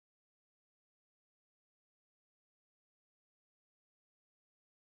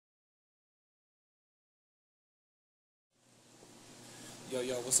Yo,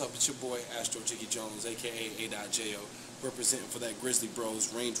 what's up? It's your boy Astro Jiggy Jones, aka A.Jo, representing for that Grizzly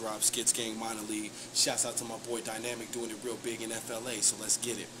Bros, Raindrop, Skits Gang Minor League. Shouts out to my boy Dynamic doing it real big in FLA, so let's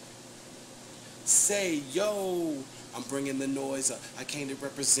get it. Say yo, I'm bringing the noise. I came to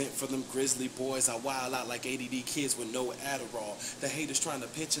represent for them Grizzly boys. I wild out like ADD kids with no Adderall. The haters trying to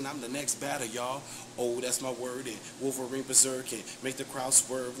pitch and I'm the next batter, y'all. Oh, that's my word. And Wolverine berserking, make the crowd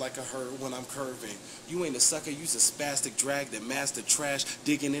swerve like a herd when I'm curving. You ain't a sucker, you's a spastic drag that master trash,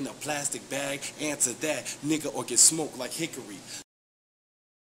 digging in a plastic bag. Answer that, nigga, or get smoked like hickory.